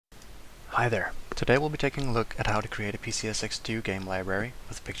Hi there. Today we'll be taking a look at how to create a PCSX2 game library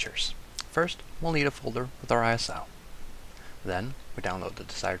with pictures. First, we'll need a folder with our ISO. Then, we download the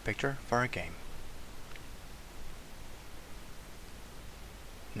desired picture for our game.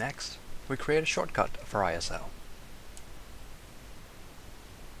 Next, we create a shortcut for ISO.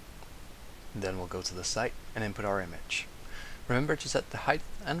 Then we'll go to the site and input our image. Remember to set the height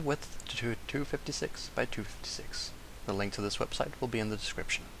and width to 256 by 256. The link to this website will be in the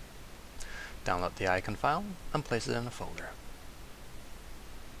description. Download the icon file and place it in a folder.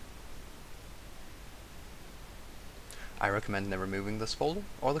 I recommend never moving this folder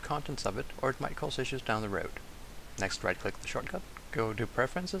or the contents of it, or it might cause issues down the road. Next, right-click the shortcut, go to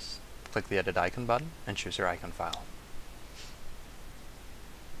Preferences, click the Edit Icon button, and choose your icon file.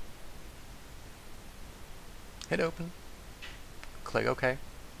 Hit Open, click OK,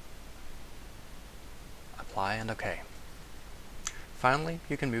 Apply and OK. Finally,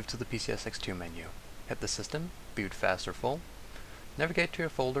 you can move to the PCSX2 menu. Hit the System, Boot Fast or Full, navigate to your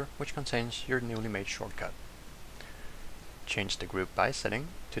folder which contains your newly made shortcut. Change the Group By setting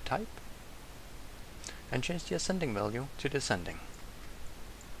to Type, and change the ascending value to descending.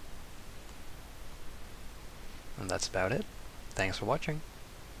 And that's about it. Thanks for watching.